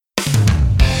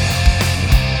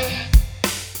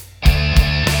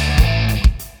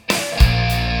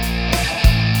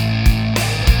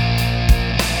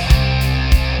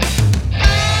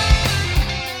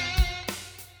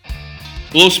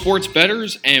Hello, sports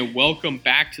bettors, and welcome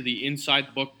back to the Inside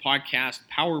the Book podcast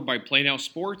powered by PlayNow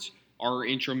Sports. Our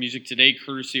intro music today,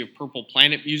 courtesy of Purple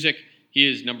Planet Music. He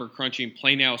is number crunching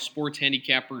PlayNow Sports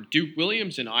handicapper Duke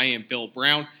Williams, and I am Bill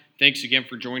Brown. Thanks again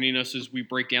for joining us as we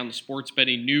break down the sports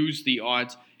betting news, the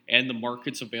odds, and the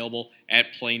markets available at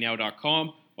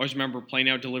PlayNow.com. Always remember,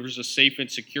 PlayNow delivers a safe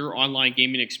and secure online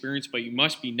gaming experience, but you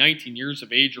must be 19 years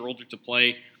of age or older to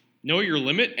play. Know your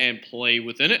limit and play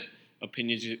within it.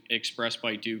 Opinions expressed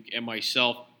by Duke and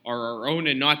myself are our own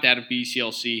and not that of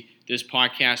BCLC. This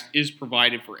podcast is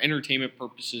provided for entertainment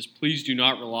purposes. Please do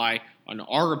not rely on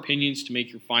our opinions to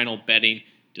make your final betting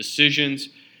decisions.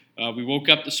 We woke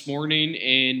up this morning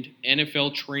and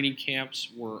NFL training camps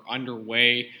were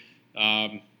underway.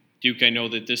 Duke, I know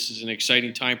that this is an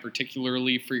exciting time,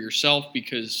 particularly for yourself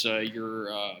because you're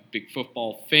a big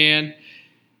football fan.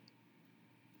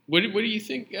 What do you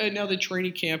think now that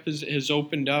training camp has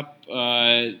opened up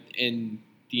and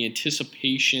the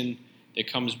anticipation that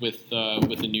comes with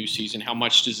the new season? How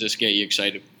much does this get you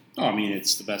excited? Oh, I mean,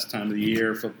 it's the best time of the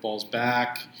year. Football's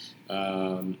back.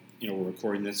 We're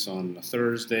recording this on a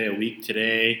Thursday, a week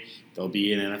today. There'll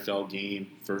be an NFL game,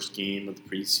 first game of the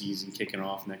preseason kicking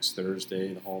off next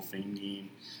Thursday, the Hall of Fame game.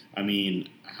 I mean,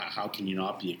 how can you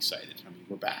not be excited? I mean,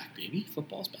 we're back, baby.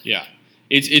 Football's back. Yeah.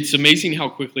 It's amazing how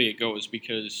quickly it goes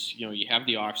because, you have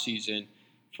the offseason,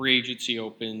 free agency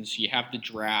opens, you have the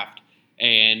draft,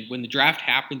 and when the draft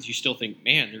happens, you still think,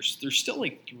 man, there's still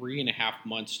like 3.5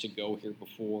 months to go here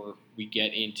before we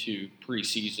get into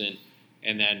preseason,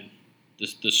 and then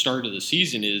the start of the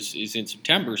season is in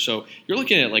September. So you're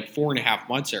looking at like 4.5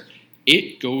 months there.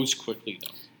 It goes quickly,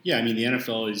 though. Yeah, I mean, the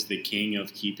NFL is the king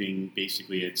of keeping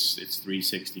basically it's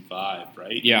 365,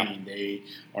 right? Yeah. I mean, they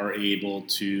are able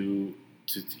to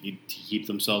keep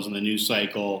themselves in the news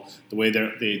cycle, the way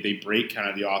they break kind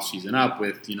of the offseason up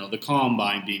with, the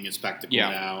combine being a spectacle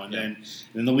now, and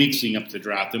then the weeks leading up to the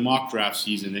draft, the mock draft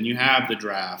season, then you have the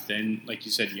draft, then, like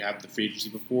you said, you have the free agency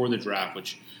before the draft,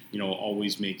 which,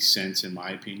 always makes sense in my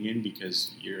opinion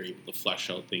because you're able to flesh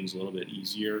out things a little bit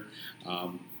easier.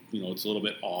 It's a little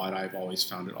bit odd. I've always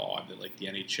found it odd that like the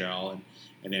NHL and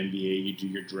NBA, you do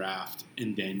your draft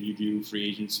and then you do free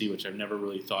agency, which I've never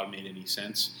really thought made any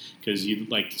sense because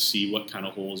you'd like to see what kind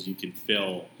of holes you can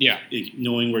fill. Yeah.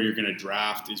 Knowing where you're going to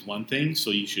draft is one thing, so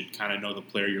you should kind of know the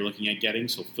player you're looking at getting,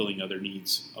 so filling other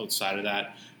needs outside of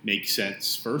that makes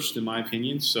sense first, in my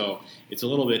opinion. So it's a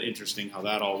little bit interesting how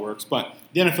that all works. But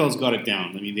the NFL's got it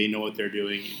down. I mean, they know what they're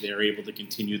doing. They're able to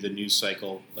continue the news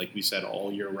cycle, like we said,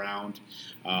 all year round.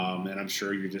 And I'm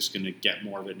sure you're just going to get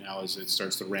more of it now as it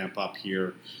starts to ramp up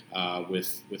here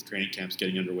with training camps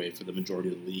getting underway for the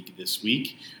majority of the league this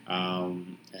week.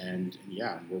 And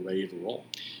we're ready to roll.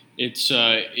 It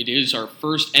is our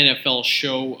first NFL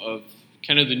show of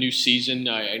kind of the new season.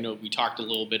 I know we talked a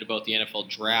little bit about the NFL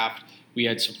draft. We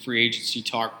had some free agency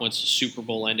talk once the Super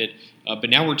Bowl ended. But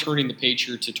now we're turning the page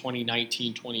here to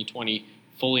 2019, 2020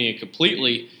 fully and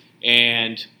completely.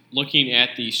 And looking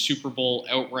at the Super Bowl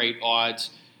outright odds,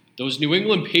 those New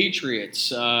England Patriots,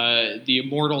 the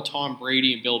immortal Tom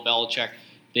Brady and Bill Belichick,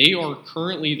 they are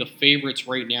currently the favorites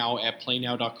right now at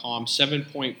PlayNow.com,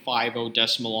 7.50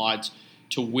 decimal odds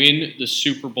to win the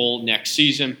Super Bowl next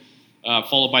season,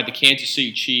 followed by the Kansas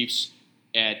City Chiefs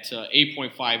at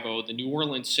 8.50, the New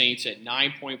Orleans Saints at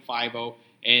 9.50,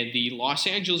 and the Los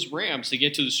Angeles Rams. They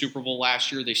get to the Super Bowl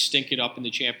last year. They stink it up in the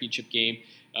championship game.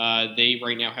 They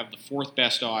right now have the fourth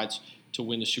best odds to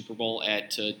win the Super Bowl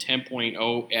at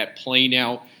 10.0 at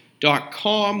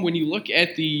PlayNow.com. When you look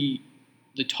at the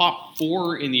top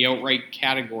four in the outright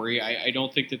category, I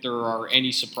don't think that there are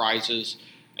any surprises.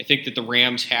 I think that the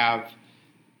Rams have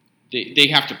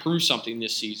to prove something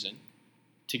this season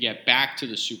to get back to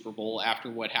the Super Bowl after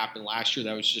what happened last year.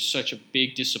 That was just such a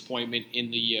big disappointment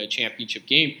in the championship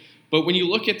game. But when you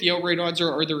look at the outright odds,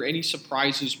 are there any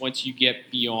surprises once you get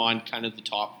beyond kind of the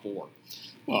top four?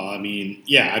 Well,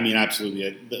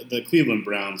 absolutely. The Cleveland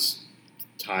Browns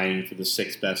tying for the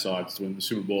sixth best odds to win the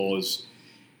Super Bowl is,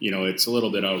 it's a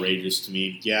little bit outrageous to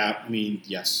me. Yeah, I mean,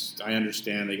 yes, I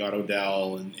understand they got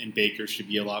Odell and Baker should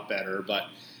be a lot better, but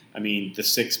I mean, the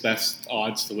sixth best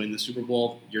odds to win the Super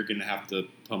Bowl, you're going to have to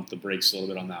pump the brakes a little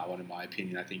bit on that one, in my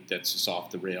opinion. I think that's just off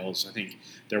the rails. I think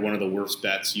they're one of the worst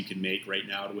bets you can make right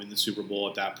now to win the Super Bowl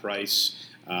at that price.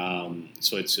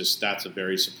 So that's a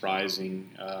very surprising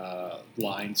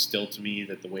line still to me,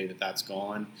 that the way that's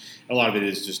gone. A lot of it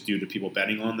is just due to people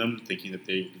betting on them, thinking that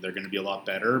they're going to be a lot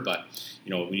better. But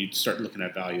when you start looking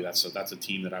at value, that's a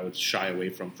team that I would shy away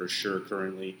from for sure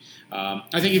currently.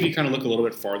 I think if you kind of look a little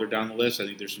bit farther down the list, I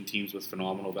think there's some teams with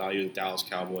phenomenal value. The Dallas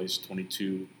Cowboys,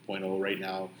 22 2.0 right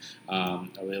now. I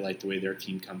really like the way their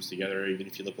team comes together. Even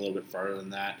if you look a little bit farther than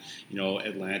that,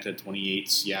 Atlanta at 28,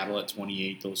 Seattle at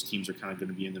 28. Those teams are kind of going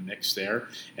to be in the mix there.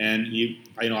 And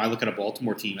I look at a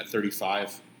Baltimore team at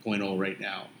 35.0 right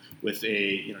now. With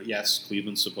yes,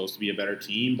 Cleveland's supposed to be a better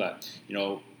team, but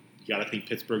you got to think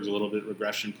Pittsburgh's a little bit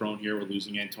regression prone here. We're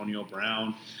losing Antonio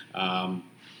Brown.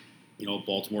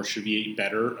 Baltimore should be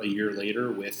better a year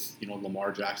later with,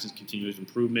 Lamar Jackson's continuous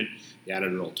improvement. They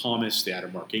added Earl Thomas. They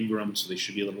added Mark Ingram, so they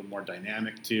should be a little bit more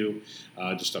dynamic too,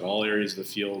 just at all areas of the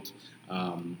field.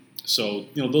 So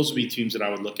those would be teams that I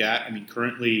would look at. I mean,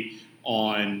 currently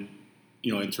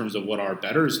in terms of what our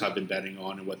bettors have been betting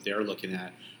on and what they're looking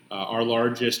at, our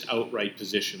largest outright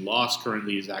position loss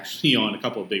currently is actually on a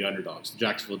couple of big underdogs, the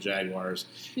Jacksonville Jaguars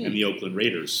and the Oakland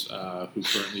Raiders, who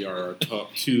currently are our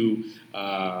top two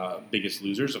biggest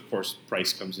losers. Of course,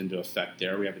 price comes into effect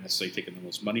there. We haven't necessarily taken the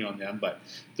most money on them, but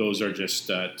those are just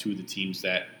two of the teams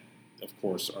that, of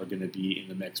course, are going to be in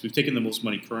the mix. We've taken the most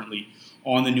money currently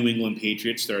on the New England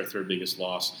Patriots. They're our third biggest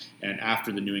loss. And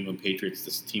after the New England Patriots,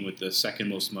 this team with the second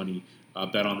most money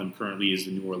bet on them currently is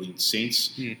the New Orleans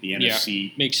Saints, the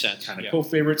NFC makes sense. kind of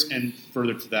co-favorites. And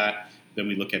further to that, then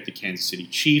we look at the Kansas City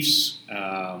Chiefs,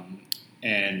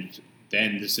 and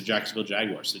then this the Jacksonville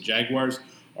Jaguars. The Jaguars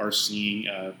are seeing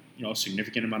a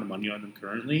significant amount of money on them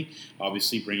currently.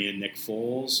 Obviously, bringing in Nick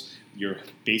Foles, you're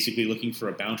basically looking for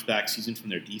a bounce-back season from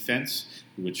their defense,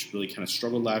 which really kind of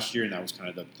struggled last year, and that was kind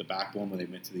of the backbone when they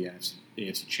went to the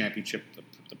AFC Championship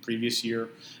the previous year.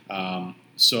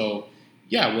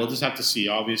 Yeah, we'll just have to see.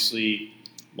 Obviously,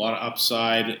 a lot of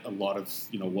upside, a lot of,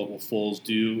 what will Foles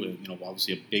do? And,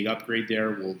 obviously a big upgrade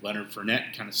there. Will Leonard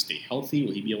Fournette kind of stay healthy?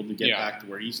 Will he be able to get back to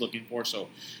where he's looking for? So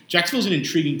Jacksonville's an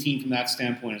intriguing team from that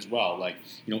standpoint as well. Like,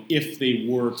 if they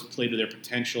were to play to their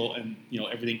potential and,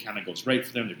 everything kind of goes right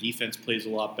for them, their defense plays a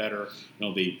lot better.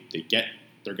 They get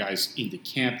their guys into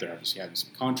camp. They're obviously having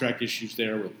some contract issues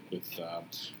there with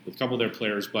a couple of their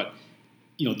players. But,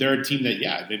 they're a team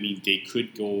that, they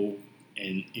could go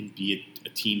and be a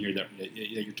team here that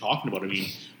you're talking about. I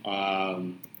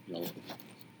mean,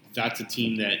 that's a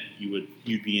team that you're going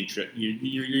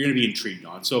to be intrigued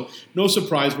on. So no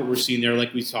surprise what we're seeing there.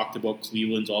 Like we talked about,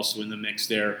 Cleveland's also in the mix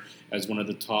there as one of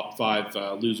the top five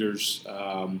losers.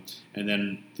 And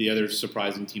then the other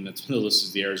surprising team that's on the list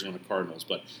is the Arizona Cardinals.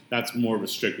 But that's more of a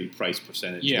strictly price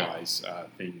percentage-wise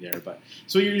thing there. But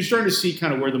so you're starting to see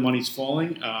kind of where the money's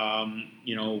falling.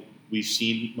 We've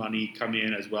seen money come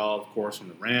in as well, of course, on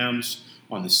the Rams,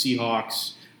 on the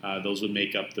Seahawks. Those would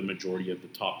make up the majority of the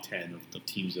top 10 of the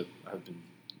teams that have been,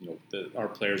 our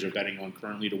players are betting on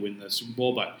currently to win the Super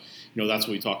Bowl. But, that's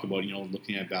what we talk about,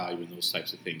 looking at value and those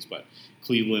types of things. But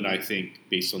Cleveland, I think,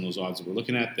 based on those odds that we're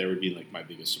looking at, there would be like my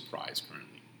biggest surprise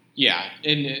currently. Yeah,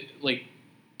 and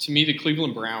to me, the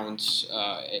Cleveland Browns,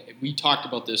 we talked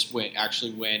about this when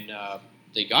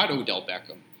they got Odell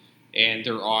Beckham. And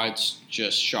their odds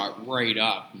just shot right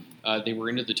up. They were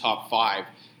into the top five.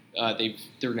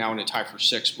 They're now in a tie for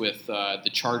sixth with the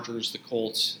Chargers, the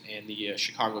Colts, and the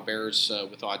Chicago Bears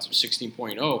with odds of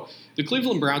 16.0. The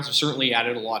Cleveland Browns have certainly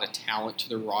added a lot of talent to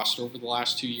their roster over the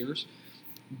last 2 years.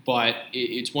 But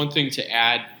it's one thing to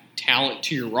add talent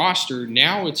to your roster.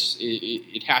 Now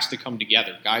it has to come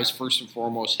together. Guys, first and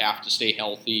foremost, have to stay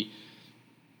healthy.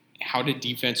 How do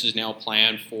defenses now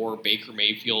plan for Baker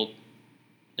Mayfield?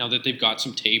 Now that they've got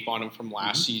some tape on him from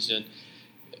last season,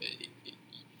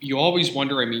 you always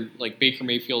wonder, Baker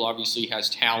Mayfield obviously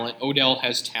has talent. Odell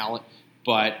has talent,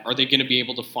 but are they going to be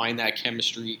able to find that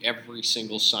chemistry every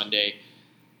single Sunday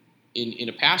in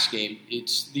a pass game?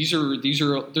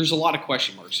 There's a lot of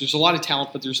question marks. There's a lot of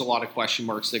talent, but there's a lot of question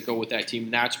marks that go with that team,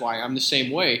 and that's why I'm the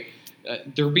same way.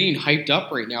 They're being hyped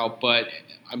up right now, but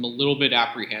I'm a little bit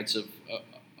apprehensive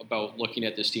about looking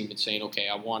at this team and saying, okay,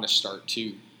 I want to start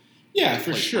to. Yeah,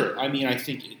 for sure. I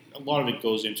think a lot of it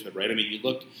goes into it, right? You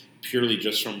look purely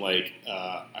just from a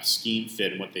scheme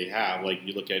fit and what they have. Like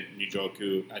you look at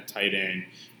Njoku at tight end.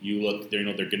 You look, they're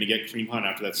going to get Kareem Hunt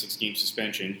after that 6-game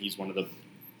suspension. He's one of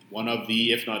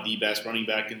the, if not the best running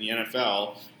back in the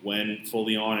NFL when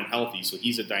fully on and healthy. So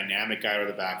he's a dynamic guy out of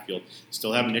the backfield.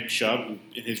 Still have Nick Chubb, who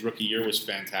in his rookie year was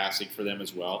fantastic for them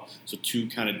as well. So two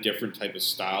kind of different type of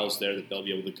styles there that they'll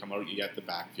be able to come out. You got the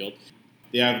backfield.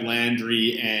 They have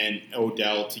Landry and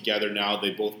Odell together now.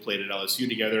 They both played at LSU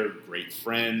together, great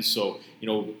friends. So,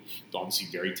 obviously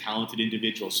very talented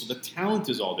individuals. So the talent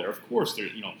is all there. Of course, I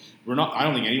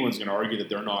don't think anyone's going to argue that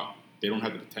they're not They don't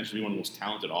have the potential to be one of the most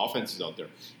talented offenses out there.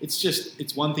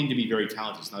 It's one thing to be very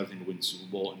talented. It's another thing to win the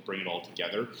Super Bowl and bring it all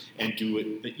together and do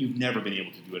it that you've never been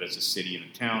able to do it as a city and a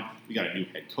town. We got a new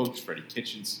head coach, Freddie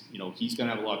Kitchens. He's going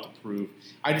to have a lot to prove.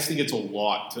 I just think it's a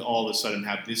lot to all of a sudden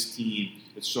have this team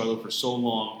that struggled for so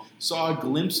long, saw a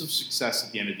glimpse of success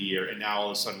at the end of the year, and now all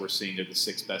of a sudden we're seeing they're the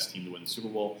sixth best team to win the Super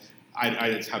Bowl.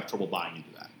 I just have trouble buying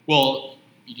into that. Well,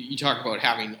 you talk about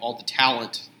having all the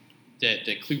talent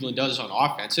that Cleveland does on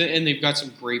offense, and they've got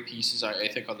some great pieces, I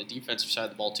think, on the defensive side of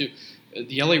the ball, too.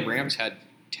 The LA Rams had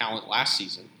talent last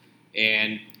season,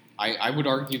 and I would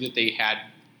argue that they had,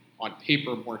 on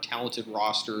paper, a more talented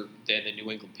roster than the New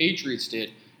England Patriots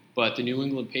did, but the New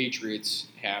England Patriots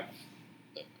have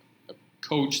a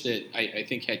coach that I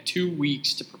think had 2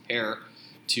 weeks to prepare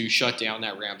to shut down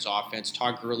that Rams offense.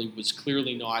 Todd Gurley was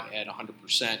clearly not at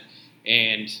 100%,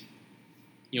 and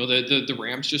the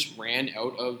Rams just ran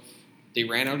out of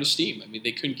steam. I mean,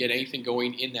 they couldn't get anything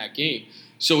going in that game.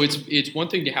 So it's one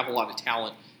thing to have a lot of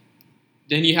talent.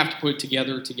 Then you have to put it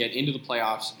together to get into the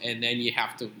playoffs, and then you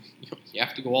have to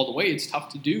go all the way. It's tough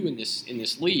to do in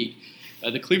this league.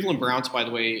 The Cleveland Browns, by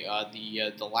the way,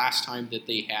 the last time that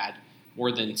they had more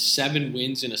than 7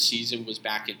 wins in a season was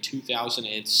back in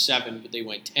 2007, but they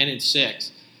went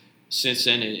 10-6. Since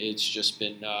then, it's just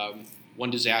been one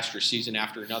disastrous season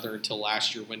after another until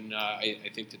last year when I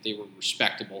think that they were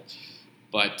respectable.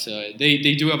 But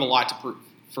they do have a lot to prove.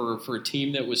 For a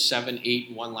team that was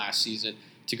 7-8-1 last season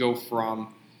to go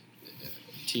from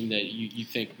a team that you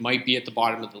think might be at the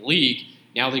bottom of the league,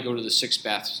 now they go to the sixth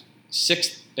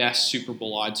best Super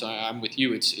Bowl odds. I'm with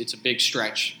you. It's a big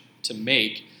stretch to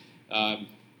make. An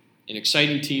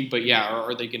exciting team, but yeah,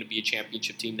 are they going to be a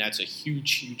championship team? That's a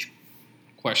huge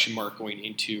question mark going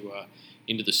into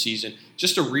the season.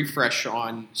 Just a refresh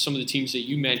on some of the teams that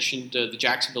you mentioned. The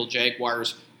Jacksonville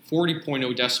Jaguars,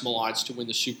 40.0 decimal odds to win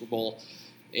the Super Bowl.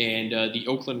 And the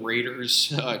Oakland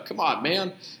Raiders, come on,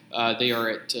 man. They are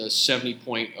at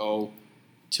 70.0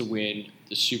 to win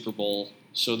the Super Bowl.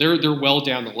 So they're well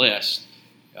down the list.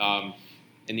 And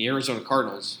the Arizona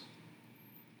Cardinals,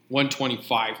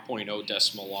 125.0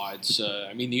 decimal odds.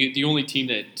 I mean, the only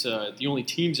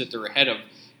teams that they're ahead of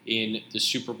in the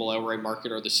Super Bowl outright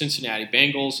market are the Cincinnati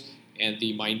Bengals and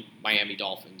the Miami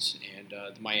Dolphins. And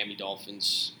the Miami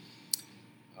Dolphins,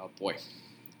 oh boy,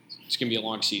 it's going to be a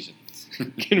long season. It's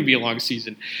going to be a long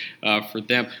season for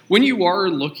them. When you are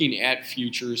looking at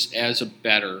futures as a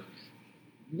bettor,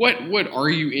 what are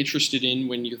you interested in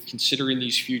when you're considering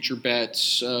these future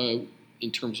bets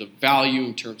in terms of value,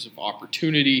 in terms of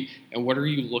opportunity, and what are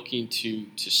you looking to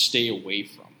stay away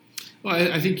from? Well,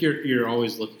 I think you're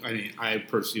always look. I mean, I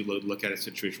personally look at a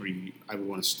situation where I would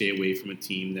want to stay away from a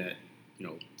team that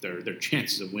their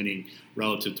chances of winning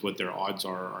relative to what their odds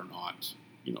are not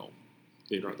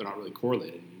they're not really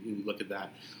correlated. You look at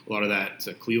that, a lot of that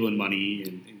Cleveland money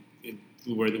and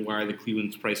why the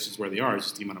Cleveland's prices where they are is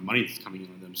just the amount of money that's coming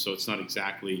in on them. So it's not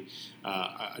exactly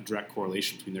a direct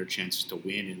correlation between their chances to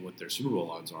win and what their Super Bowl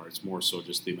odds are. It's more so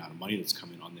just the amount of money that's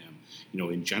coming on them,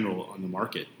 in general on the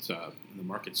market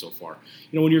so far.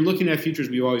 When you're looking at futures,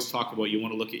 we always talk about you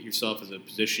want to look at yourself as a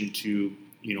position to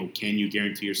can you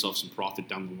guarantee yourself some profit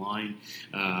down the line?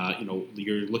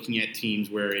 You're looking at teams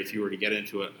where if you were to get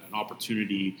into an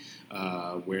opportunity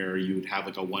where you would have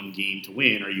like a 1 game to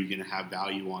win, are you going to have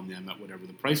value on them at whatever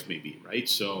the price may be, right?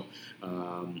 So,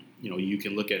 you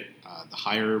can look at the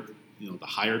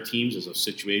higher teams as a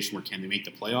situation where can they make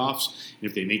the playoffs? And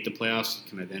if they make the playoffs,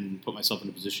 can I then put myself in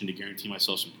a position to guarantee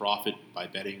myself some profit by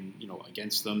betting,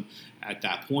 against them at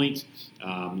that point?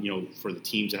 For the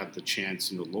teams that have the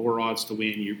chance, lower odds to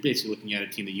win, you're basically looking at a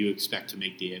team that you expect to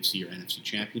make the AFC or NFC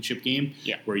championship game,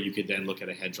 where you could then look at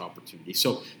a hedge opportunity.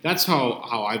 So that's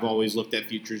how I've always looked at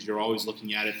futures. You're always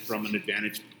looking at it from an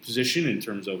advantage position in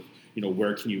terms of,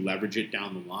 where can you leverage it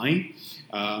down the line?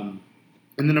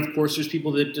 And then, of course, there's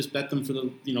people that just bet them for they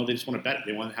just want to bet it.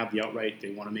 They want to have the outright.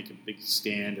 They want to make a big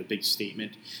stand, a big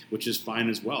statement, which is fine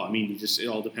as well. I mean, it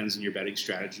all depends on your betting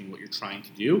strategy and what you're trying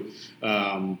to do.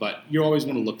 But you always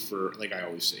want to look for, like I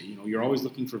always say, you're always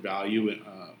looking for value.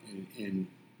 And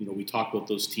we talk about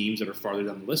those teams that are farther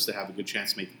down the list that have a good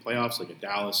chance to make the playoffs, like a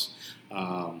Dallas,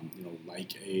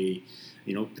 like a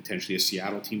potentially a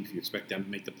Seattle team if you expect them to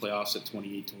make the playoffs at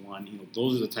 28-1.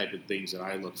 Those are the type of things that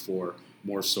I look for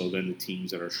more so than the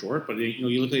teams that are short. But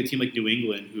you look at a team like New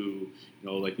England, who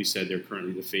like we said, they're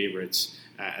currently the favorites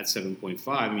at 7.5.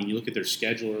 I mean, you look at their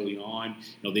schedule early on.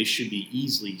 They should be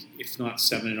easily, if not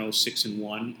 7-0,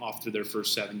 6-1 after their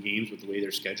first 7 games with the way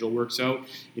their schedule works out.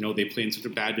 They play in such a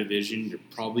bad division. You're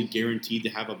probably guaranteed to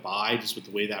have a bye just with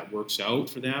the way that works out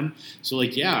for them. So,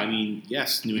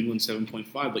 yes, New England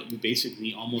 7.5, but you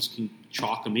basically almost can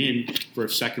chalk them in for a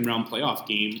second-round playoff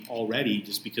game already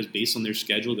just because based on their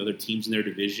schedule, the other teams in their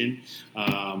division.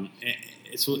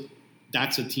 So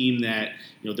that's a team that,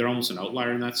 they're almost an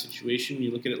outlier in that situation when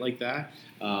you look at it like that.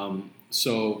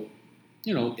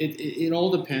 It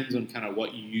all depends on kind of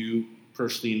what you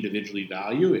personally individually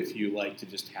value. If you like to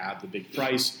just have the big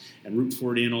price and root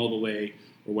for it in all the way,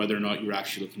 or whether or not you're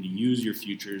actually looking to use your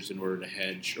futures in order to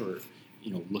hedge or,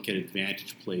 look at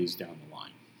advantage plays down the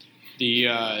line.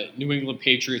 The New England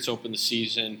Patriots opened the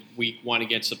season week 1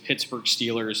 against the Pittsburgh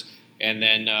Steelers. And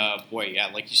then,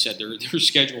 like you said, their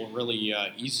schedule really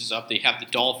eases up. They have the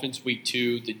Dolphins week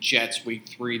 2, the Jets week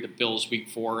 3, the Bills week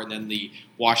 4, and then the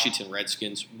Washington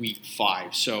Redskins week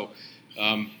 5. So,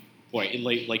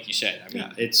 like you said,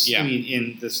 I mean,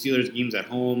 in the Steelers game's at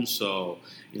home, so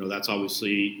that's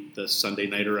obviously the Sunday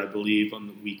nighter, I believe, on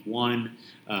the week 1.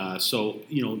 That's going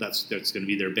to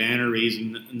be their banner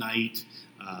raising night.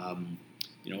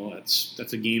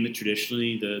 That's a game that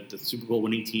traditionally the Super Bowl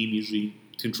winning team usually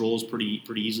controls pretty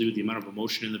easily with the amount of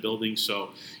emotion in the building. So,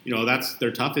 that's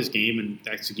their toughest game, and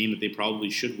that's a game that they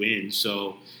probably should win.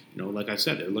 So, like I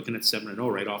said, they're looking at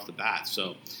 7-0 right off the bat.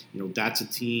 So, that's a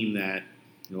team that,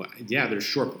 they're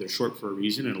short, but they're short for a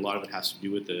reason, and a lot of it has to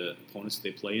do with the opponents that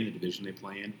they play in, the division they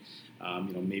play in.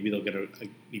 Maybe they'll get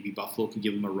maybe Buffalo can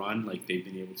give them a run like they've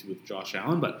been able to with Josh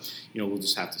Allen, but, we'll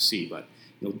just have to see. But,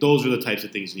 those are the types of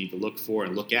things you need to look for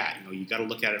and look at. You got to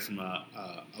look at it from a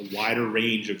wider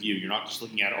range of view. You're not just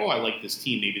looking at, I like this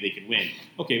team, maybe they can win.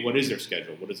 Okay, what is their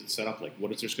schedule? What does it set up like?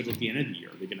 What is their schedule at the end of the year?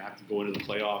 Are they going to have to go into the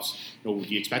playoffs? Do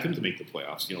you expect them to make the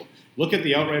playoffs? Look at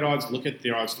the outright odds, look at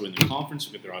their odds to win the conference,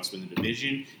 look at their odds to win the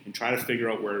division, and try to figure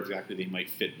out where exactly they might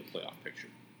fit in the playoff picture.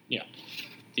 Yeah.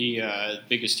 The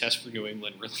biggest test for New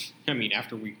England, really,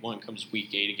 after week 1 comes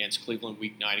week 8 against Cleveland,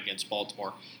 week 9 against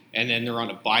Baltimore, and then they're on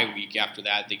a bye week after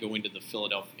that. They go into the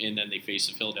Philadelphia, and then they face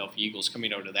the Philadelphia Eagles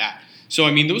coming out of that. So,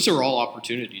 those are all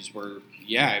opportunities where,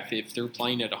 if they're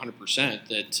playing at 100%,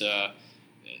 that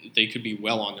they could be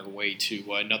well on their way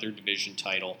to another division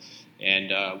title and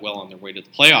well on their way to the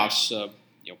playoffs.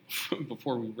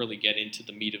 Before we really get into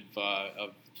the meat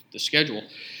of the schedule.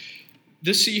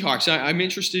 The Seahawks, I'm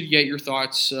interested to get your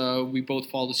thoughts. We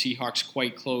both follow the Seahawks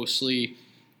quite closely.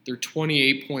 They're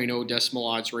 28.0 decimal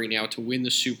odds right now to win the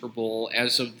Super Bowl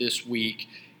as of this week.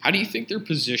 How do you think they're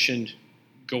positioned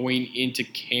going into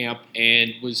camp?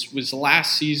 And was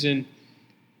last season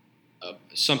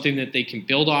something that they can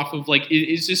build off of?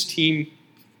 Is this team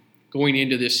going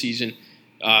into this season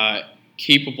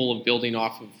capable of building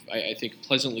off of, I think, a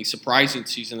pleasantly surprising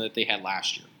season that they had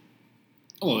last year?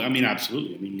 Oh,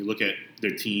 absolutely. You look at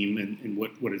their team and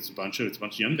what it's a bunch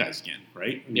of young guys again,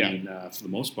 right? For the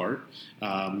most part,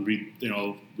 we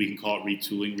can call it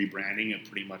retooling, rebranding at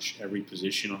pretty much every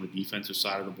position on the defensive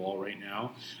side of the ball right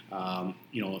now.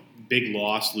 Big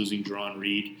loss losing Jerron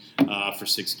Reed for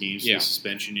 6 games, the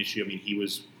suspension issue. He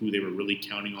was who they were really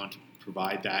counting on to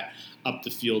provide that up the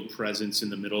field presence in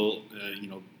the middle.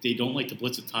 They don't like to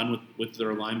blitz a ton with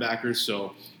their linebackers,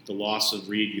 so the loss of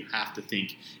Reed, you have to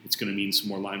think it's going to mean some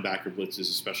more linebacker blitzes,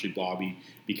 especially Bobby,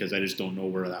 because I just don't know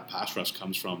where that pass rush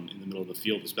comes from in the middle of the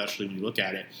field, especially when you look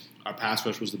at it. Our pass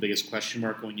rush was the biggest question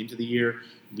mark going into the year.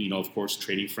 Of course,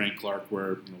 trading Frank Clark,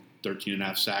 where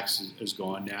 13.5 sacks is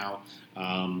gone now.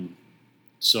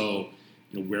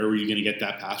 Where were you going to get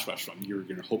that pass rush from? You're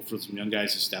going to hope for some young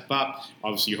guys to step up.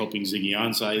 Obviously, you're hoping Ziggy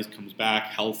Ansah comes back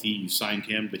healthy. You signed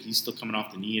him, but he's still coming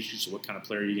off the knee issue, so what kind of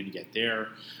player are you going to get there?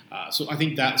 So I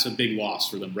think that's a big loss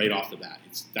for them right off the bat.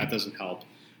 That doesn't help.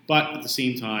 But at the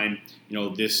same time,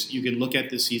 you can look at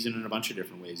this season in a bunch of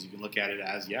different ways. You can look at it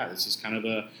as, this is kind of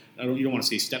you don't want to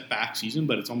say step back season,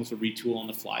 but it's almost a retool on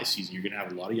the fly season. You're going to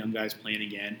have a lot of young guys playing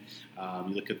again.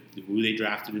 You look at who they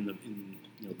drafted in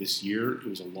this year. It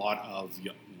was a lot of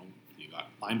you got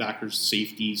linebackers,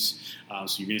 safeties.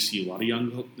 So you're going to see a lot of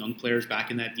young players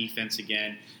back in that defense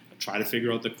again. Try to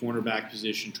figure out the cornerback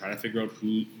position. Try to figure out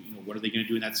what are they going to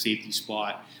do in that safety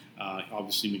spot.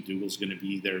 Obviously, McDougal's going to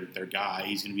be their guy.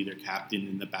 He's going to be their captain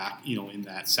in the back, in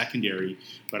that secondary.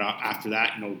 But after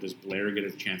that, does Blair get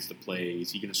a chance to play?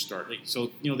 Is he going to start? I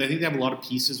think they have a lot of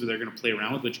pieces where they're going to play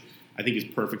around with, which I think is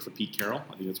perfect for Pete Carroll.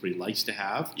 I think that's what he likes to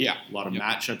have. Yeah. A lot of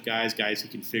matchup guys he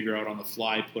can figure out on the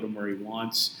fly, put him where he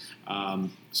wants.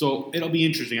 So it'll be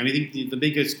interesting. I mean, I think the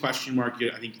biggest question mark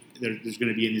I think there's going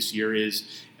to be in this year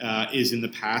is in the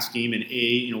pass game. And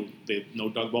no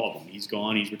Doug Baldwin. He's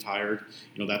gone. He's retired.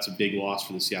 That's a big loss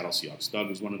for the Seattle Seahawks. Doug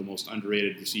was one of the most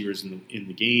underrated receivers in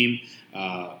the game.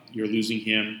 You're losing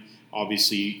him.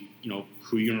 Obviously, who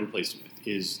are you going to replace him with?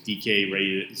 Is DK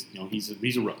ready to? He's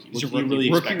a rookie. He's a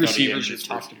rookie. Rookie receivers are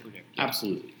tough to predict. Yeah.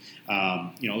 Absolutely.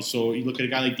 So you look at a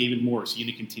guy like David Morris. He's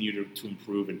going to continue to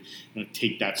improve and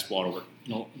take that spot over.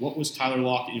 What was Tyler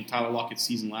Lockett? Tyler Lockett's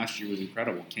season last year was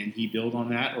incredible. Can he build on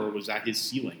that, or was that his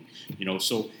ceiling?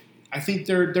 So I think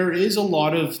there is a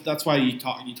lot of. That's why you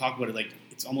talk about it like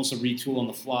it's almost a retool on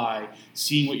the fly,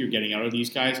 seeing what you're getting out of these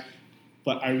guys.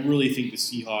 But I really think the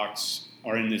Seahawks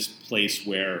are in this place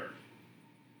where,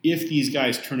 if these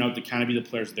guys turn out to kind of be the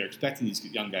players that they're expecting these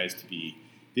young guys to be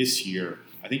this year,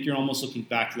 I think you're almost looking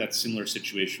back to that similar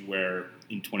situation where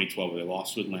in 2012 where they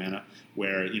lost to Atlanta,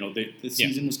 where the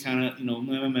season was kind of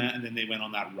and then they went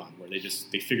on that run where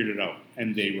they figured it out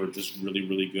and they were just really,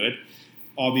 really good.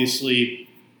 Obviously,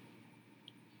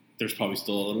 there's probably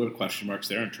still a little bit of question marks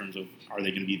there in terms of are they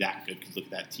going to be that good? Because look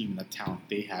at that team and the talent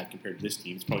they had compared to this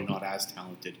team. It's probably not as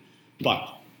talented,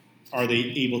 but are they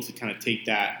able to kind of take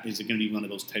that? Is it going to be one of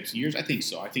those types of years? I think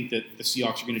so. I think that the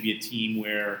Seahawks are going to be a team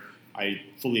where I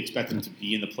fully expect them to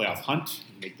be in the playoff hunt,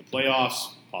 make the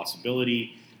playoffs,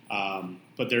 possibility.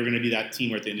 But they're going to be that team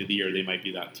where at the end of the year they might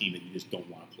be that team that you just don't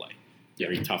want to play.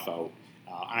 Very tough out.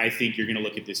 I think you're going to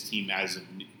look at this team as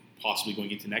possibly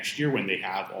going into next year when they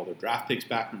have all their draft picks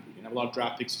back. We're going to have a lot of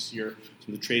draft picks this year.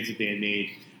 Some of the trades that they had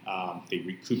made, they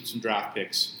recouped some draft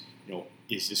picks.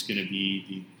 Is this going to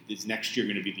be is next year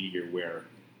going to be the year where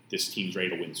this team's ready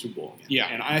to win the Super Bowl again? Yeah.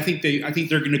 And I think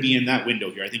they're going to be in that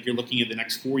window here. I think you're looking at the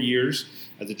next 4 years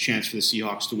as a chance for the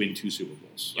Seahawks to win 2 Super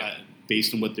Bowls,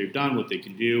 based on what they've done, what they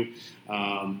can do.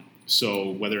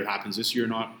 So whether it happens this year or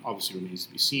not, obviously remains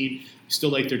to be seen. I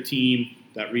still like their team.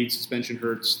 That Reed suspension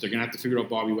hurts. They're going to have to figure out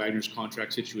Bobby Wagner's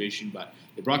contract situation, but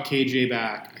they brought KJ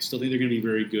back. I still think they're going to be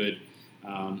very good.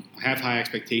 I have high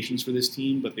expectations for this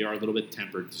team, but they are a little bit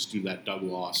tempered just due to that Doug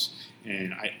loss.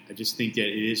 And I just think that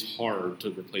it is hard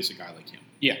to replace a guy like him.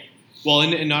 Yeah. Well,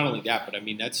 and not only that, but I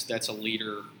mean, that's a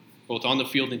leader both on the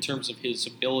field in terms of his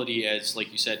ability as,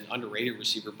 like you said, an underrated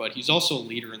receiver, but he's also a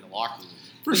leader in the locker room.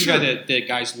 For he's sure. a guy that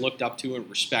guys looked up to and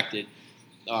respected.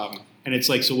 And it's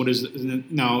like, so what is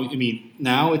now? I mean,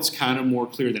 now it's kind of more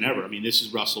clear than ever. I mean, this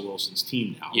is Russell Wilson's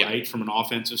team now, right? From an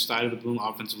offensive side of the balloon,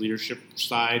 offensive leadership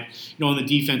side. On the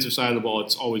defensive side of the ball,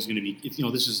 it's always going to be.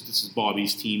 This is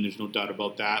Bobby's team. There's no doubt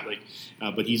about that.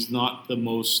 But he's not the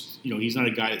most. He's not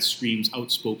a guy that screams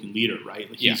outspoken leader, right?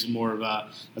 He's more of a.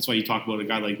 That's why you talk about a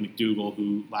guy like McDougal,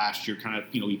 who last year kind of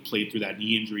he played through that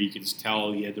knee injury. You can just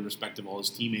tell he had the respect of all his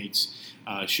teammates.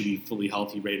 Should be fully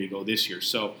healthy, ready to go this year.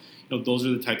 So. Those are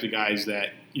the types of guys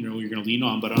that you're going to lean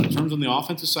on. But in terms on the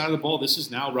offensive side of the ball, this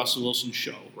is now Russell Wilson's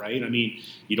show, right? I mean,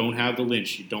 you don't have the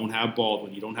Lynch, you don't have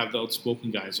Baldwin, you don't have the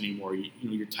outspoken guys anymore.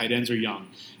 Your tight ends are young.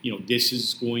 This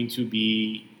is going to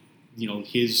be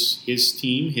his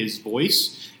team, his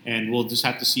voice, and we'll just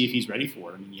have to see if he's ready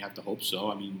for it. I mean, you have to hope so.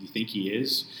 I mean, you think he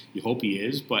is, you hope he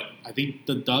is, but I think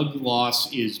the Doug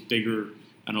loss is bigger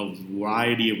in a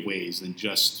variety of ways than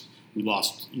just. We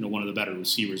lost, one of the better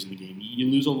receivers in the game. You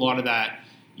lose a lot of that,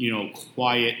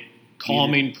 quiet,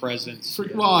 calming presence.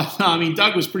 Well, I mean,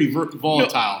 Doug was pretty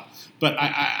volatile, but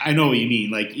I know what you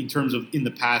mean. Like in terms of in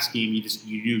the past game,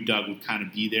 you knew Doug would kind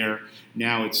of be there.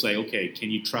 Now it's like, okay, can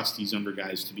you trust these younger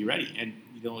guys to be ready? And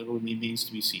it remains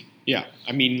to be seen. Yeah,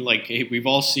 I mean, we've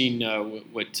all seen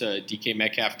what DK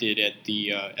Metcalf did at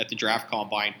the draft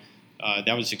combine.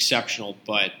 That was exceptional,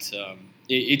 but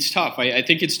it's tough. I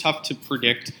think it's tough to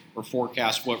predict or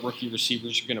forecast what rookie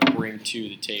receivers are going to bring to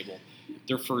the table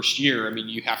their first year. I mean,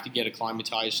 you have to get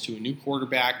acclimatized to a new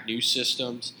quarterback, new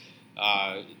systems.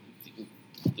 The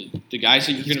guys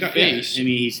that you're going to face. Yeah. I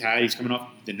mean, he's coming off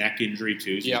the neck injury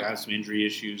too. So he's had some injury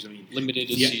issues. I mean, limited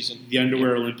his season. The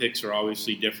underwear Olympics are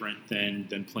obviously different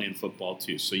than playing football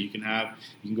too. So you can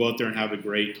go out there and have a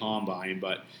great combine,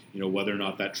 but whether or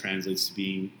not that translates to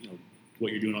being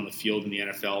what you're doing on the field in the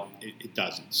NFL, it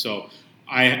doesn't. So.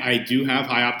 I do have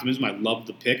high optimism. I love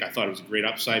the pick. I thought it was a great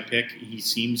upside pick. He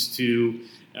seems to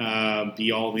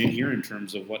be all in here in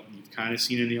terms of what you've kind of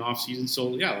seen in the offseason.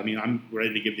 So, yeah, I mean, I'm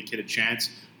ready to give the kid a chance.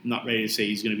 I'm not ready to say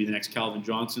he's going to be the next Calvin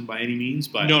Johnson by any means.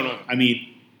 But, no. I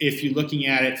mean, if you're looking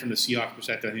at it from the Seahawks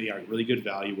perspective, I think they got really good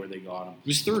value where they got him. It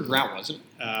was third round, wasn't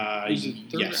it?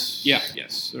 Yes. Round? Yeah.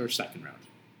 Yes. Or second round.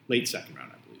 Late second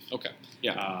round, I believe. Okay.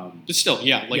 Yeah. But still, I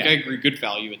agree. Good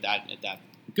value at that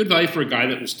good value for a guy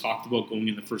that was talked about going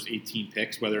in the first 18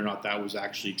 picks, whether or not that was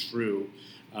actually true.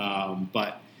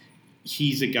 But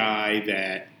he's a guy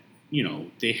that,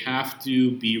 they have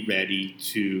to be ready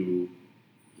to,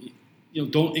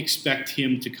 don't expect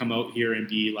him to come out here and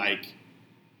be like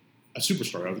a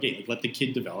superstar out of the gate. Like, let the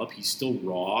kid develop. He's still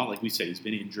raw. Like we said, he's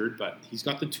been injured, but he's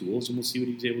got the tools, and we'll see what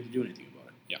he's able to do anything about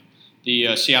it. Yeah.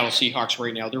 The Seattle Seahawks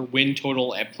right now, their win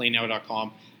total at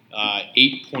PlayNow.com,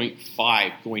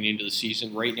 8.5 going into the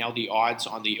season. Right now, the odds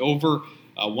on the over,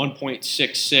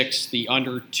 1.66, the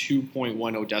under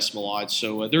 2.10 decimal odds.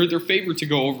 So they're favored to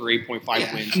go over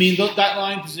 8.5 wins. I mean, that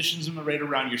line positions them right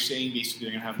around. You're saying basically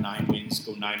they're going to have 9 wins,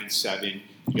 go 9-7.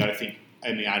 You got to think,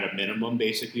 at a minimum,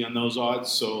 basically, on those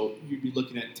odds. So you'd be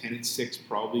looking at 10-6,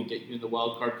 probably get you in the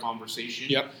wild card conversation.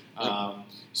 Yep. I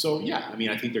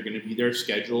think they're going to be. Their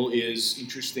schedule is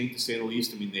interesting to say the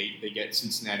least. I mean, they get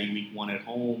Cincinnati week 1 at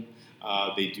home.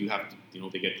 They do have to,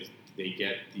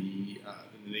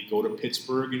 they go to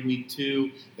Pittsburgh in week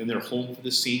 2. Then they're home for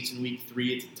the Saints in week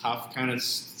 3. It's a tough kind of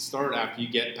start after you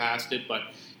get past it, but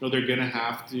they're going to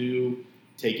have to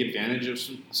take advantage of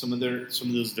some of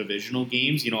those divisional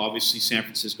games. Obviously San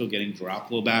Francisco getting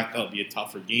Garoppolo back, that'll be a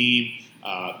tougher game.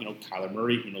 Kyler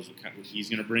Murray, who knows what he's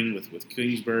going to bring with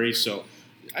Kingsbury. So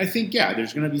I think,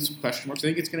 there's going to be some question marks. I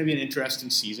think it's going to be an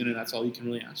interesting season, and that's all you can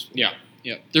really ask for. Yeah.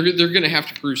 They're going to have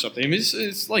to prove something. I mean,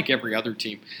 it's like every other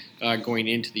team going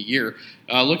into the year.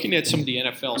 Looking at some of the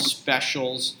NFL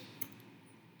specials,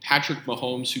 Patrick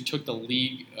Mahomes, who took the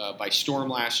league by storm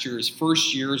last year, his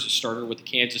first year as a starter with the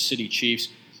Kansas City Chiefs.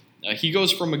 He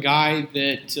goes from a guy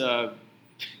that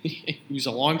he was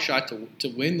a long shot to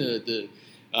win the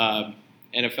NFL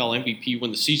MVP when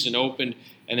the season opened,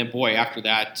 and then, after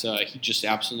that, he just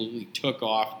absolutely took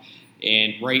off.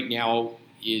 And right now,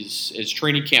 as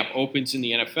training camp opens in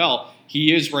the NFL,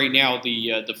 he is right now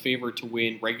the favorite to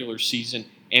win regular season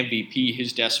MVP.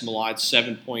 His decimal odds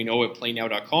 7.0 at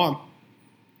PlayNow.com.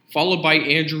 Followed by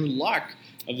Andrew Luck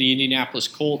of the Indianapolis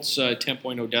Colts,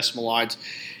 10.0 decimal odds.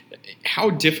 How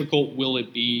difficult will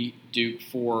it be, Duke,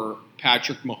 for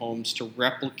Patrick Mahomes to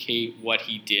replicate what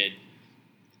he did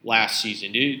last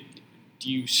season? Do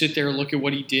you sit there and look at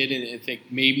what he did and think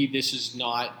maybe this is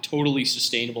not totally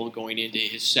sustainable going into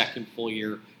his second full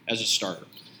year as a starter?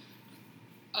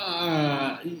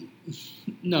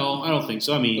 No, I don't think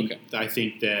so. I mean, okay. I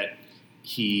think that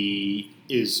he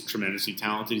is tremendously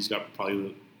talented. He's got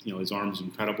probably, his arm's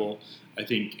incredible. I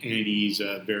think Andy's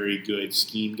a very good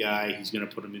scheme guy. He's going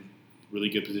to put him in really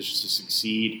good positions to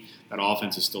succeed. That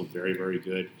offense is still very, very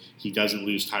good. He doesn't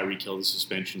lose Tyreek Hill to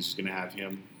suspensions. He's going to have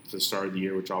him for the start of the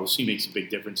year, which obviously makes a big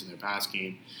difference in their pass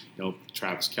game.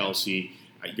 Travis Kelce,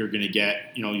 you're going to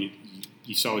get,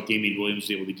 you saw what Damian Williams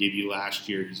was able to give you last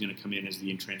year. He's going to come in as the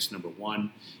entrenched number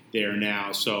 1 there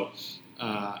now. So,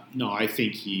 no, I don't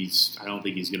think he's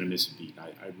going to miss a beat.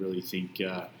 I really think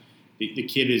the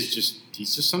kid he's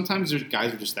just sometimes there's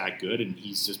guys who are just that good, and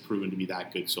he's just proven to be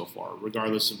that good so far,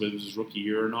 regardless of whether it was his rookie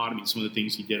year or not. I mean, some of the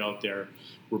things he did out there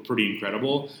were pretty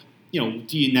incredible. Do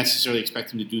you necessarily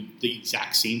expect him to do the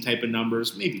exact same type of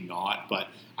numbers? Maybe not, but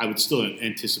I would still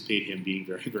anticipate him being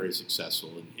very, very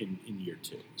successful in year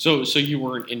 2. So you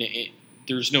weren't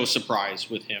there's no surprise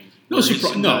with him. No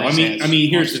surprise. No, I mean,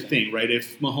 here's the thing, right?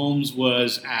 If Mahomes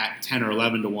was at 10 or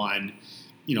 11 to 1,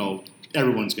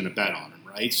 everyone's going to bet on him.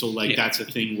 Right, so that's a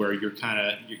thing where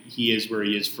he is where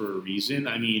he is for a reason.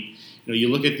 I mean, you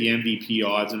look at the MVP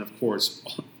odds, and of course,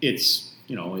 it's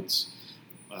Mahomes,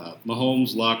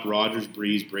 Luck, Rodgers,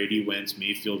 Breeze, Brady, Wentz,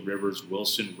 Mayfield, Rivers,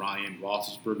 Wilson, Ryan,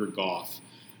 Roethlisberger, Goff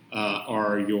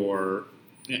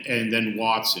and then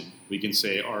Watson. We can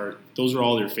say those are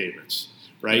all their favorites,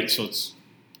 right? So it's.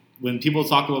 When people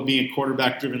talk about being a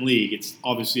quarterback-driven league, it's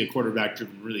obviously a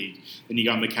quarterback-driven league. Then you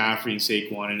got McCaffrey and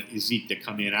Saquon and Zeke that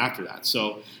come in after that.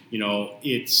 So,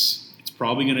 it's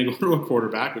probably going to go to a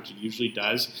quarterback, which it usually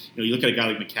does. You look at a guy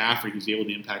like McCaffrey who's able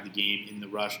to impact the game in the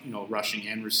rushing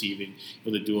and receiving.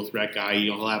 The dual threat guy,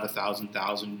 he'll have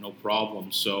 1,000, no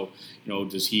problem. So,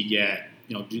 does he get?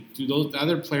 Do those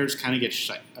other players kind of get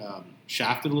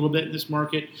shafted a little bit in this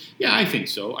market? Yeah, I think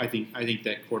so. I think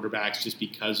that quarterbacks, just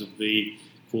because of the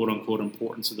quote-unquote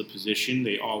importance of the position,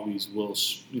 they always will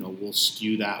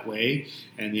skew that way,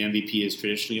 and the MVP is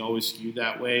traditionally always skewed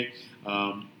that way.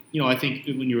 I think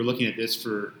when you were looking at this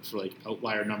for like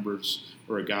outlier numbers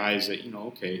or guys that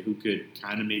who could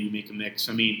kind of maybe make a mix.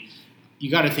 I mean, you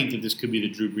got to think that this could be the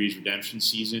Drew Brees redemption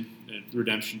season,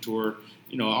 redemption tour.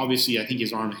 Obviously, I think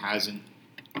his arm hasn't.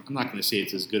 I'm not going to say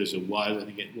it's as good as it was. I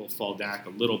think it will fall back a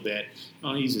little bit.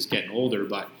 He's just getting older,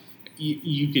 but.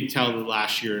 you could tell that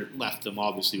last year left them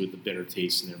obviously with the bitter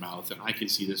taste in their mouth, and I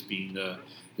could see this being the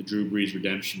Drew Brees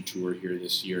redemption tour here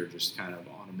this year, just kind of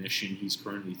on a mission. He's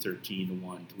currently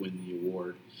 13-1 to win the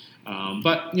award.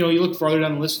 But you look farther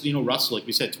down the list. Russell, like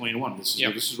we said, 20-1.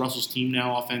 This is Russell's team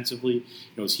now offensively.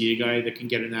 Is he a guy that can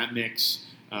get in that mix?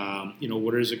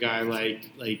 What is a guy like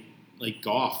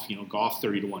Goff? Goff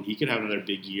 30-1. He could have another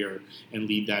big year and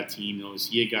lead that team. Is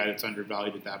he a guy that's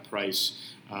undervalued at that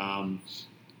price? Well,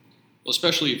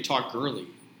 especially if Todd Gurley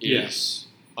is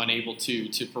unable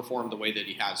to perform the way that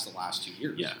he has the last 2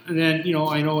 years. Yeah, and then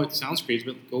I know it sounds crazy,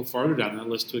 but go farther down that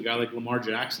list to a guy like Lamar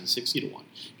Jackson, 60-1.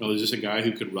 Is this a guy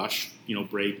who could rush,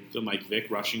 break the Mike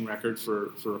Vick rushing record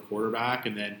for a quarterback?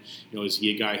 And then is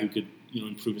he a guy who could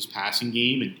improve his passing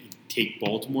game and take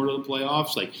Baltimore to the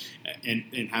playoffs,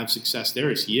 and have success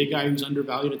there? Is he a guy who's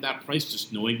undervalued at that price,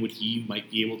 just knowing what he might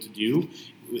be able to do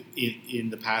in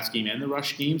the pass game and the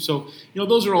rush game? So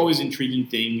those are always intriguing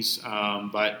things,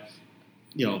 but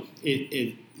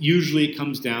it usually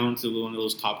comes down to one of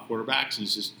those top quarterbacks, and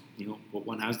it's just what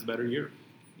one has the better year.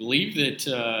 I believe that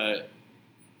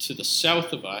to the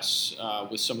south of us,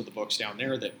 with some of the books down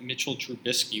there, that Mitchell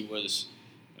Trubisky was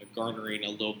garnering a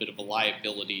little bit of a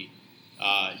liability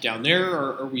down there.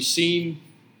 Are we seeing?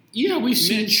 Yeah, we've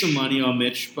seen some money on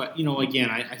Mitch, but again,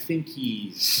 I think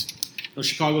he's.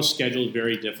 Chicago's schedule is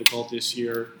very difficult this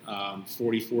year.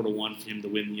 44-1 for him to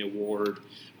win the award.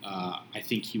 I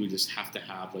think he would just have to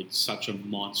have such a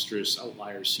monstrous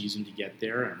outlier season to get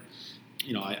there,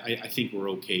 and I think we're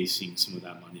okay seeing some of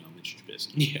that money on Mitch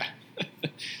Trubisky. Yeah.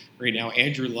 Right now,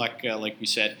 Andrew Luck, like we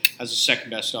said, has the second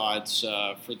best odds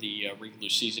for the regular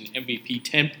season MVP,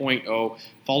 10.0,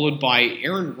 followed by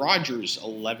Aaron Rodgers,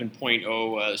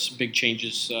 11.0. Some big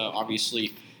changes,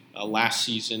 obviously, last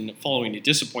season, following a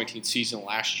disappointing season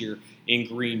last year in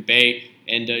Green Bay.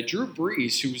 And Drew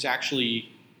Brees, who was actually,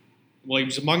 he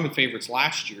was among the favorites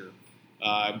last year.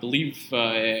 I believe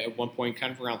at one point,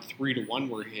 kind of around 3-1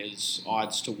 were his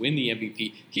odds to win the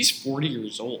MVP. He's 40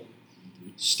 years old,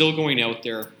 still going out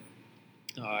there.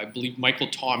 I believe Michael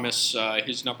Thomas,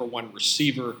 his number one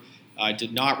receiver,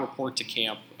 did not report to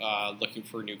camp looking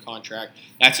for a new contract.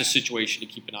 That's a situation to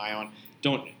keep an eye on.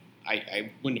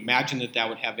 I wouldn't imagine that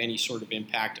would have any sort of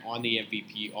impact on the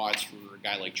MVP odds for a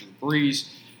guy like Drew Brees.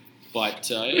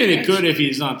 But it could if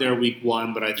he's not there week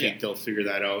one, but I think they'll figure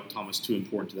that out. Thomas too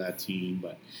important to that team.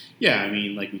 But yeah,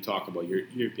 like we talk about,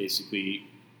 you're basically,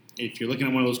 if you're looking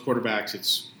at one of those quarterbacks,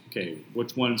 it's okay,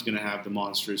 which one's going to have the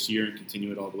monstrous year and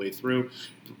continue it all the way through?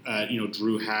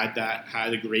 Drew had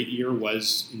a great year,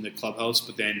 was in the clubhouse,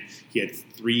 but then he had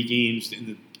 3 games in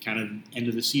the kind of end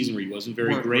of the season where he wasn't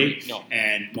very great. No.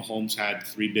 And Mahomes had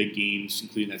 3 big games,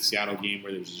 including that Seattle game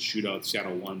where there was a shootout.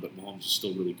 Seattle won, but Mahomes was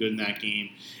still really good in that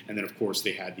game. And then, of course,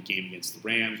 they had the game against the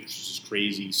Rams, which was just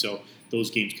crazy. So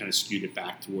those games kind of skewed it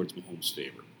back towards Mahomes'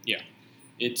 favor. Yeah.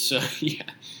 It's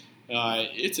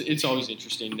it's always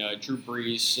interesting. Drew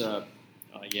Brees,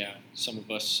 some of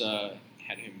us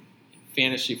had him in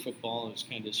fantasy football. It was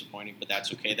kind of disappointing, but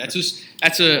that's okay.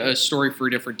 That's a story for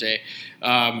a different day.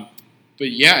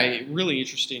 But yeah, really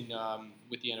interesting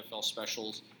with the NFL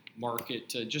specials market.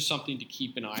 Just something to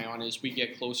keep an eye on as we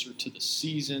get closer to the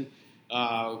season,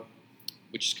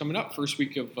 which is coming up first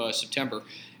week of September.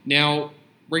 Now,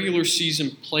 regular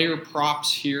season player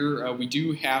props here. We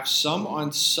do have some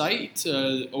on site.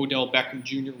 Odell Beckham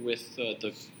Jr. with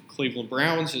the Cleveland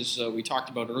Browns, as we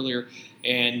talked about earlier,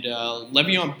 and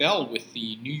Le'Veon Bell with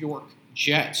the New York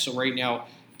Jets. So right now,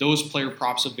 those player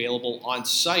props available on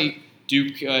site.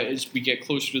 Duke, as we get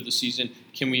closer to the season,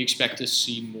 can we expect to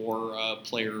see more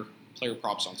player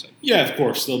props on site? Yeah, of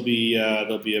course. There'll be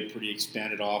a pretty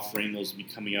expanded offering. Those will be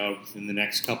coming out within the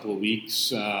next couple of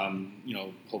weeks.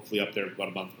 Hopefully up there about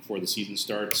a month before the season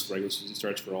starts, regular season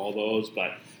starts for all those.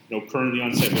 But currently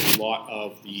on site, there's a lot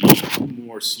of the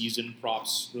more season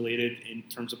props related in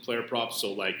terms of player props.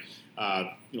 So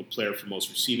player for most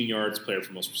receiving yards, player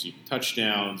for most receiving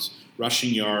touchdowns,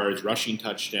 rushing yards, rushing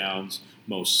touchdowns,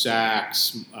 most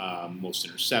sacks, most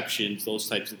interceptions, those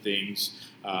types of things.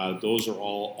 Those are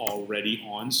all already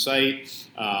on site.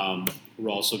 We're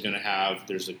also going to have,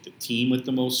 there's the team with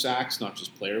the most sacks, not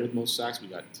just player with most sacks. We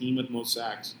got team with most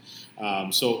sacks.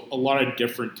 So a lot of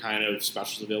different kind of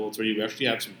specials available to you. We actually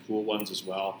have some cool ones as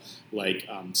well, like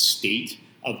state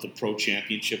of the pro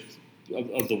championship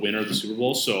of the winner of the Super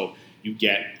Bowl. So you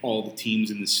get all the teams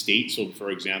in the state. So,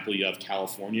 for example, you have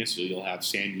California, so you'll have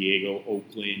San Diego,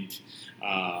 Oakland,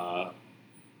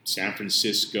 San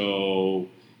Francisco,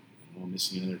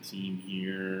 missing another team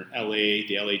here.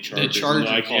 The LA Chargers. The Chargers,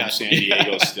 I call them San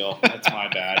Diego still. That's my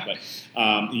bad. But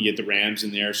you get the Rams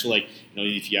in there. So, like,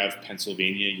 if you have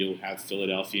Pennsylvania, you'll have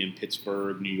Philadelphia and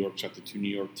Pittsburgh. New York's got the 2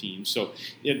 New York teams. So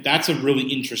that's a really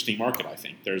interesting market, I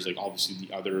think. There's, like, obviously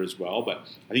the other as well. But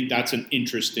I think that's an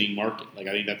interesting market. Like,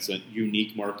 I think that's a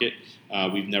unique market.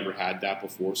 We've never had that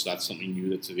before, so that's something new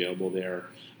that's available there.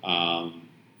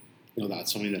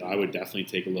 That's something that I would definitely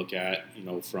take a look at,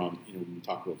 from, when we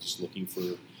talk about just looking for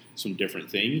some different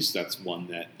things, that's one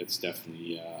that's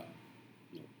definitely,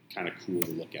 kind of cool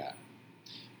to look at.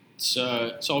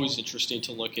 It's always interesting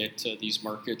to look at these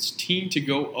markets. Team to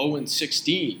go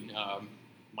 0-16,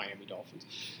 Miami Dolphins.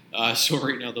 So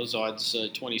right now those odds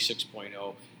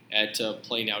 26.0 at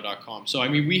PlayNow.com. So I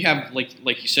mean we have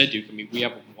like you said, Duke. I mean we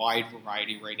have a wide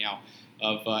variety right now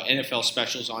of NFL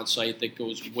specials on site that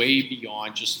goes way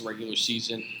beyond just the regular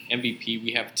season MVP.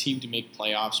 We have team to make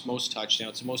playoffs, most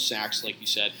touchdowns, most sacks, like you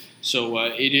said. So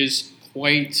it is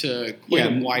quite a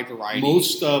wide variety.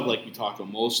 Most of, like we talked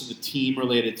about, most of the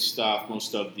team-related stuff,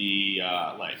 most of the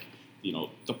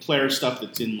the player stuff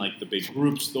that's in like the big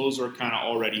groups, those are kind of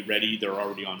already ready. They're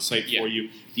already on site for you.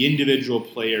 The individual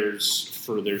players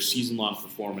for their season-long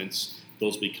performance,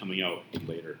 those will be coming out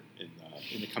later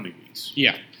in the coming weeks.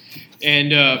 Yeah.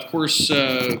 And, of course,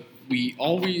 we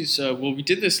always we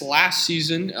did this last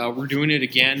season. We're doing it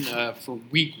again for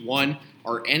week 1.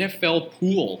 Our NFL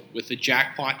pool with a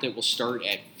jackpot that will start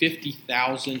at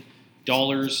 $50,000.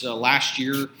 Last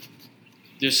year,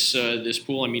 this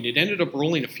pool, I mean, it ended up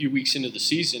rolling a few weeks into the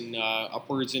season,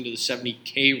 upwards into the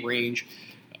 $70K range.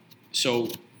 So,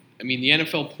 I mean, the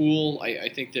NFL pool, I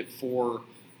think that for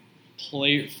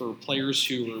players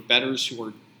who are bettors who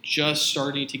are just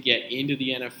starting to get into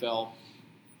the NFL,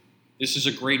 this is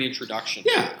a great introduction.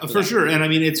 Yeah, for sure. And I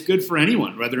mean, it's good for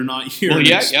anyone, whether or not you're an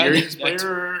experienced player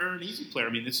or an easy player. I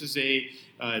mean, this is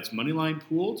it's money line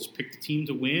pool. Just pick the team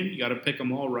to win. You got to pick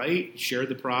them all right. Share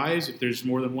the prize if there's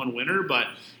more than one winner. But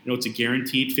it's a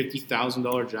guaranteed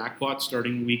 $50,000 jackpot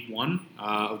starting week 1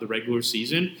 of the regular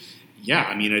season. Yeah,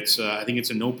 I mean, I think it's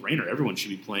a no-brainer. Everyone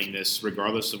should be playing this,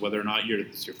 regardless of whether or not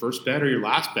it's your first bet or your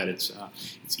last bet. It's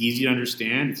easy to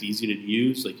understand. It's easy to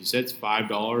use. Like you said, it's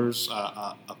 $5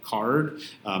 a card.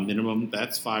 Minimum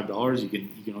bet's $5. You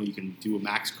can do a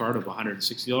max card of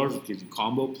 $160, which gives you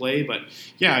combo play. But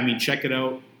yeah, I mean, check it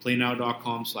out.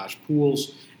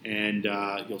 PlayNow.com/pools. And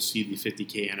you'll see the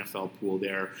 $50K NFL pool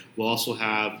there. We'll also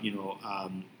have,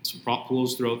 some prop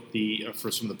pools throughout for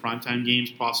some of the primetime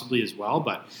games possibly as well.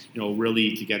 But,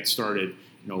 really to get started,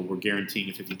 we're guaranteeing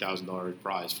a $50,000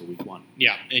 prize for week 1.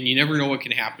 Yeah, and you never know what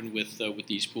can happen with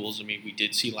these pools. I mean, we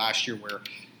did see last year where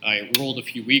it rolled a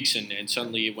few weeks and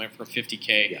suddenly it went from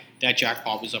 $50K. Yeah. That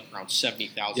jackpot was up around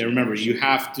 $70,000. Yeah, remember, you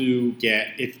have to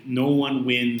if no one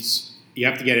wins, you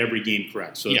have to get every game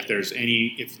correct. So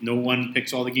if no one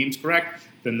picks all the games correct,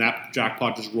 then that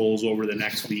jackpot just rolls over the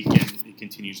next week and it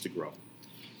continues to grow.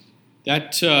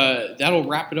 That'll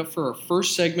wrap it up for our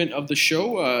first segment of the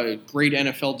show. Great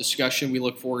NFL discussion. We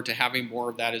look forward to having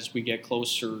more of that as we get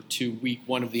closer to week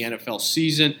 1 of the NFL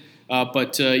season.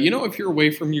 But if you're away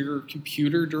from your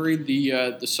computer during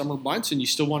the summer months and you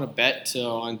still want to bet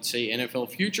on, say,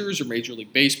 NFL futures or Major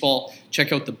League Baseball,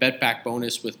 check out the Bet-Back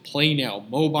Bonus with PlayNow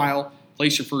Mobile.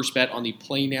 Place your first bet on the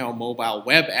PlayNow Mobile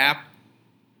web app.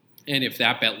 And if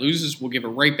that bet loses, we'll give it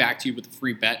right back to you with a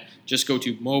free bet. Just go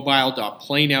to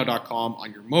mobile.playnow.com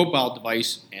on your mobile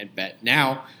device and bet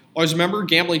now. Always remember,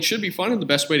 gambling should be fun, and the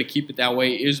best way to keep it that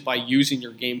way is by using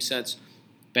your game sense.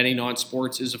 Betting on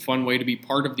sports is a fun way to be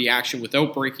part of the action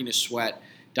without breaking a sweat.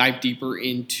 Dive deeper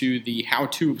into the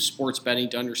how-to of sports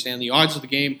betting to understand the odds of the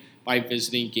game by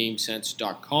visiting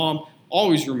gamesense.com.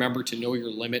 Always remember to know your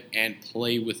limit and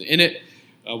play within it.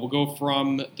 We'll go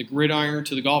from the gridiron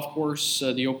to the golf course,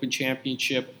 the Open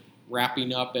Championship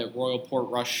wrapping up at Royal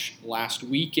Portrush last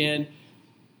weekend.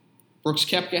 Brooks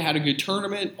Koepka had a good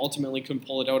tournament, ultimately couldn't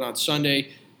pull it out on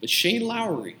Sunday, but Shane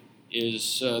Lowry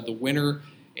is the winner.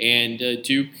 And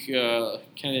Duke,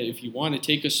 kind of if you want to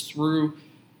take us through,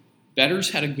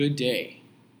 bettors had a good day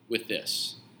with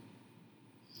this.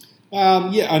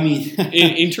 Yeah, I mean,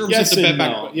 in terms of the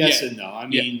bet-back, yes and no. I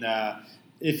mean,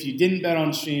 if you didn't bet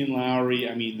on Shane Lowry,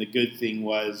 I mean, the good thing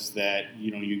was that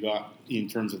you got, in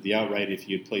terms of the outright, if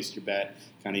you had placed your bet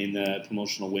kind of in the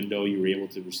promotional window, you were able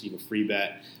to receive a free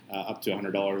bet up to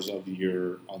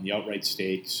 $100 on the outright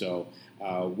stake. So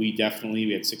we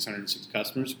had 606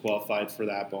 customers qualified for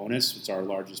that bonus. It's our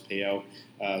largest payout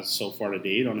so far to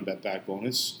date on a bet-back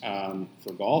bonus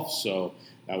for golf. So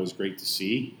that was great to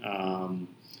see.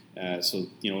 So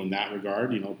in that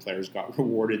regard, players got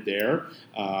rewarded there.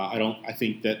 I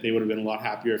think that they would have been a lot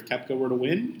happier if Koepka were to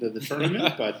win the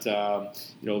tournament, but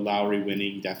Lowry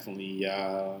winning definitely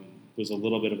was a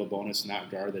little bit of a bonus in that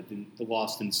regard. The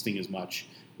loss didn't sting as much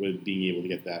with being able to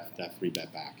get that free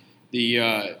bet back.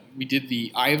 We did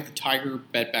the Eye of the Tiger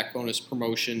Bet-Back Bonus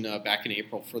promotion back in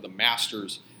April for the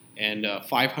Masters, and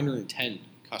 510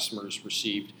 customers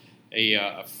received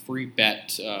a free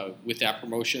bet with that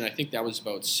promotion. I think that was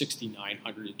about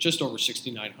 $6,900, just over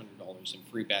 $6,900 in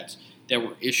free bets that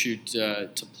were issued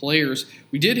to players.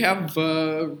 We did have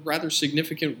a rather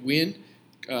significant win.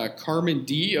 Carmen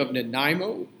D of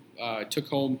Nanaimo took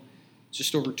home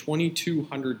just over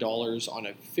 $2,200 on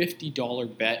a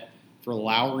 $50 bet for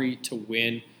Lowry to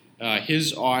win.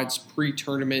 His odds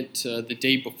pre-tournament the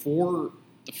day before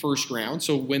the first round,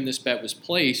 so when this bet was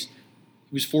placed,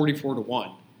 he was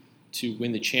 44-1 to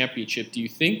win the championship. Do you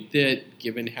think that,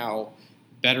 given how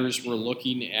bettors were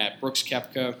looking at Brooks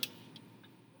Koepka,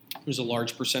 there's a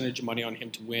large percentage of money on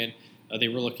him to win, they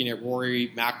were looking at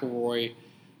Rory McIlroy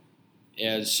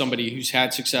as somebody who's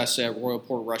had success at Royal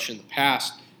Portrush in the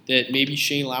past, that maybe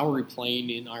Shane Lowry playing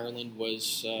in Ireland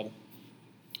was,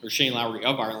 or Shane Lowry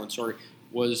of Ireland,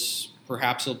 was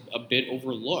perhaps a bit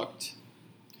overlooked?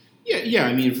 Yeah.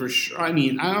 I mean, for sure. I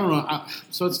mean, I don't know.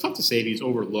 So it's tough to say if he's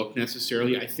overlooked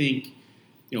necessarily. I think,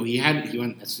 he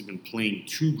wasn't necessarily been playing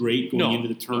too great going into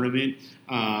the tournament.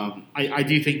 I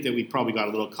do think that we probably got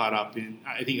a little caught up in.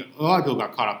 I think a lot of people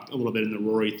got caught up a little bit in the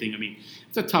Rory thing. I mean,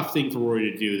 it's a tough thing for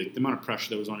Rory to do. The amount of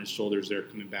pressure that was on his shoulders there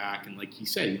coming back, and like he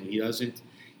said,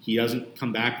 he doesn't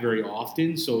come back very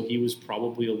often, so he was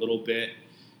probably a little bit,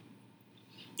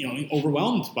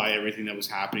 overwhelmed by everything that was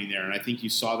happening there. And I think you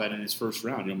saw that in his first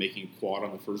round, making a quad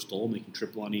on the first hole, making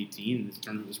triple on 18, and this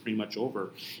tournament was pretty much over.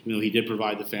 He did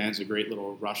provide the fans a great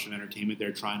little rush of entertainment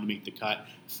there, trying to make the cut,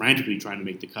 frantically trying to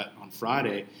make the cut on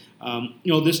Friday.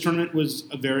 This tournament was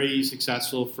very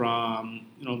successful from,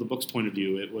 the books' point of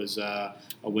view. It was a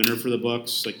winner for the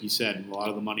books. Like you said, a lot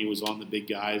of the money was on the big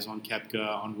guys, on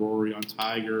Koepka, on Rory, on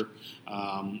Tiger.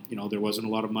 There wasn't a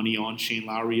lot of money on Shane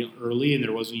Lowry early, and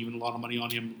there wasn't even a lot of money on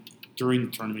him during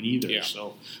the tournament either. Yeah.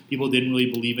 So people didn't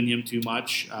really believe in him too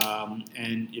much.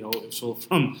 So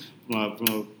from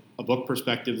a book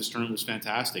perspective, this tournament was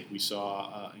fantastic. We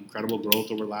saw incredible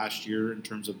growth over last year in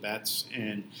terms of bets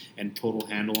and total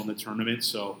handle on the tournament.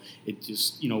 So it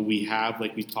just, we have,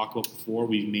 like we talked about before,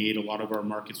 we've made a lot of our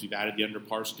markets, we've added the under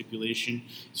par stipulation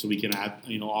so we can add,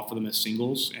 offer them as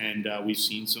singles, and we've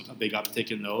seen a big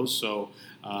uptick in those. So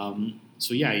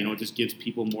it just gives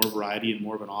people more variety and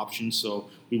more of an option. So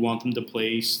we want them to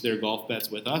place their golf bets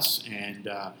with us, and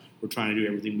we're trying to do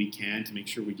everything we can to make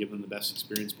sure we give them the best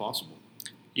experience possible.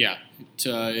 Yeah,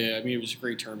 it was a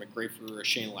great tournament, great for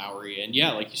Shane Lowry. And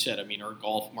yeah, like you said, our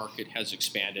golf market has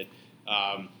expanded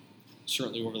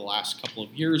certainly over the last couple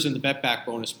of years. And the Bet-Back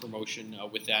Bonus promotion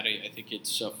with that, I think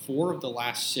it's 4 of the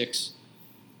last 6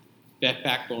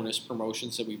 Bet-Back Bonus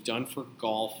promotions that we've done for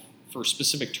golf for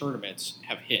specific tournaments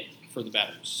have hit for the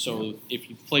bettors. So if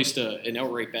you placed an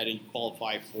outright bet and you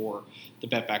qualify for the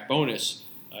Bet-Back Bonus,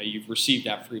 you've received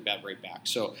that free bet right back.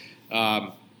 So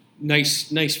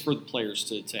nice for the players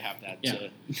to have that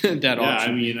that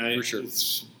option. For sure.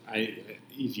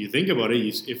 If you think about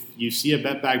it, if you see a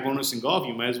Bet-Back Bonus in golf,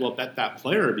 you might as well bet that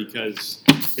player because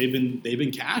they've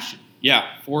been cashing.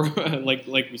 Yeah, like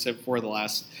we said, 4 of the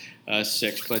last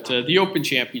 6. But the Open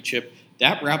Championship,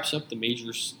 that wraps up the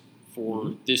majors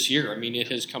for this year.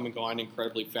 It has come and gone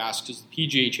incredibly fast because the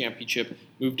PGA Championship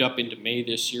moved up into May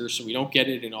this year, so we don't get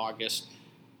it in August.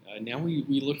 Now we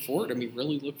look forward.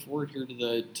 Really look forward here to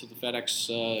the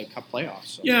FedEx Cup playoffs.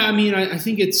 So. Yeah, I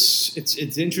think it's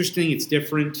interesting. It's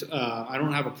different. I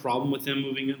don't have a problem with them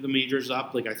moving the majors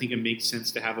up. I think it makes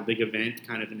sense to have a big event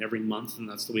kind of in every month, and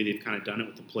that's the way they've kind of done it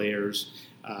with the Players,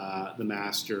 the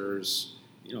Masters,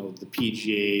 the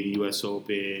PGA, the U.S.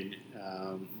 Open,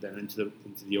 then into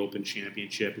the Open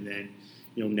Championship, and then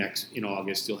next in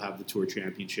August you'll have the Tour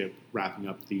Championship wrapping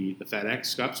up the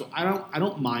FedEx Cup. So I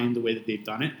don't mind the way that they've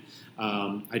done it.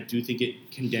 I do think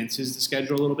it condenses the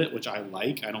schedule a little bit, which I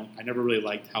like. I never really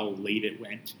liked how late it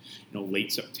went.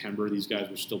 Late September, these guys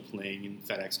were still playing in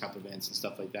FedEx Cup events and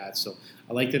stuff like that. So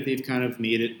I like that they've kind of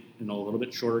made it a little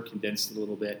bit shorter, condensed it a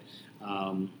little bit,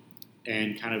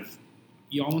 and kind of,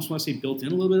 you almost want to say, built in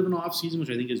a little bit of an off season, which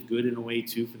I think is good in a way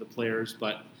too for the players.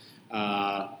 But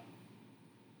I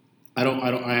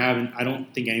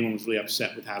don't think anyone was really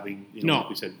upset with having, like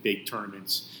we said, big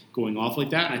tournaments going off like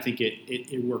that. And I think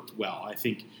it worked well. I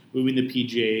think moving the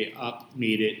PGA up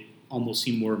made it almost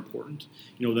seem more important.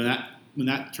 when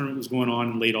that tournament was going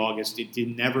on in late August, it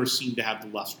did never seem to have the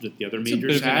luster that the other It's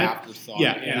majors a bit had. of an afterthought.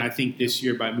 Yeah, and I think this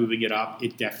year by moving it up,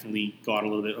 it definitely got a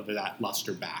little bit of that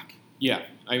luster back. Yeah,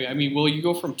 I mean, well, you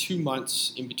go from 2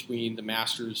 months in between the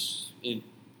Masters with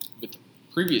the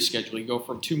previous schedule. You go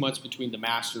from 2 months between the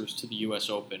Masters to the U.S.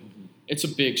 Open. Mm-hmm. It's a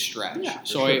big stretch. Yeah,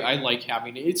 so sure. I like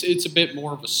having it. It's a bit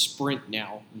more of a sprint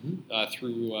now Mm-hmm.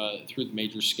 through the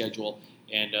major schedule,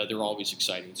 and they're always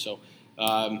exciting. So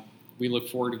we look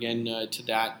forward again to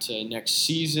that next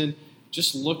season.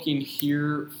 Just looking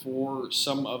here for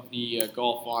some of the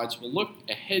golf odds. We'll look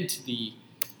ahead to the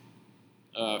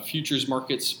futures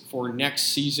markets for next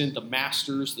season. The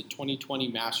Masters, the 2020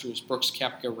 Masters. Brooks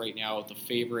Koepka right now the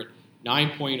favorite,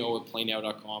 9.0 at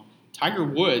PlayNow.com. Tiger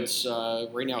Woods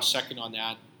right now second on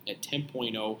that at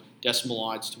 10.0 decimal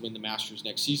odds to win the Masters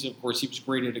next season. Of course, he was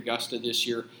great at Augusta this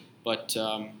year, but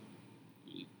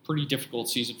pretty difficult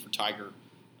season for Tiger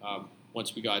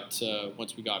once we got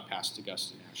past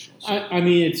Augusta National. So. I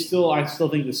mean, I still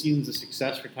think the season's a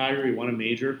success for Tiger. He won a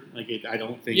major. I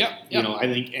don't think I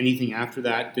think anything after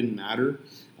that didn't matter.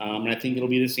 And I think it'll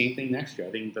be the same thing next year.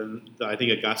 I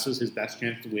think Augusta's his best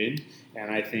chance to win,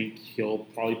 and I think he'll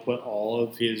probably put all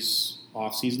of his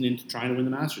offseason into trying to win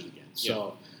the Masters again.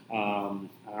 So I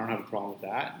don't have a problem with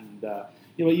that. And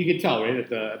you can tell right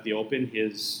at the Open,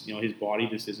 his body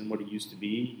just isn't what it used to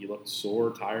be. He looked sore,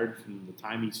 tired from the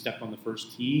time he stepped on the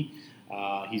first tee.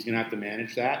 He's going to have to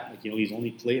manage that. He's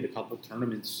only played a couple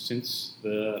tournaments since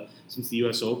the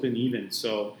U.S. Open, even.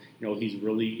 So he's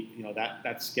really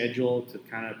that schedule to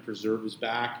kind of preserve his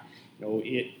back.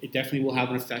 It definitely will have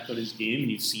an effect on his game,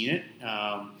 and you've seen it.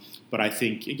 But I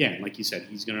think, again, like you said,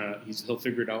 he'll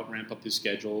figure it out, ramp up his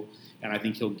schedule, and I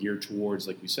think he'll gear towards,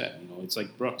 like we said, it's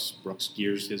like Brooks. Brooks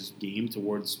gears his game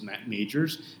towards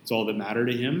majors. It's all that matter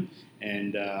to him,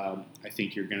 and I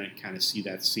think you're going to kind of see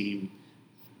that same,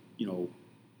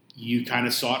 you kind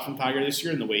of saw it from Tiger this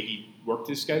year in the way he worked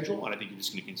his schedule, and I think you're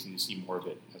just going to continue to see more of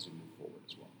it as we move forward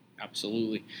as well.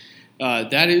 Absolutely.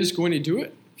 That is going to do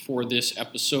it for this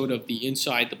episode of the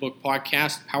Inside the Book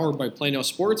podcast, powered by PlayNow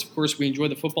Sports. Of course, we enjoy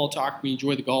the football talk. We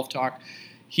enjoy the golf talk.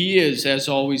 He is, as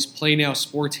always, PlayNow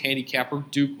Sports handicapper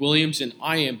Duke Williams, and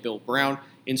I am Bill Brown.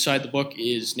 Inside the Book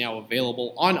is now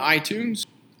available on iTunes.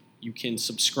 You can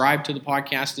subscribe to the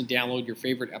podcast and download your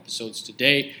favorite episodes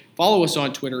today. Follow us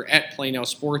on Twitter at PlayNow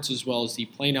Sports, as well as the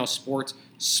PlayNow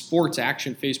Sports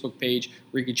Action Facebook page,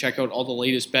 where you can check out all the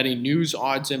latest betting news,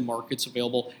 odds, and markets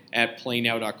available at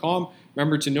PlayNow.com.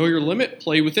 Remember to know your limit,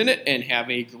 play within it, and have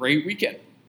a great weekend.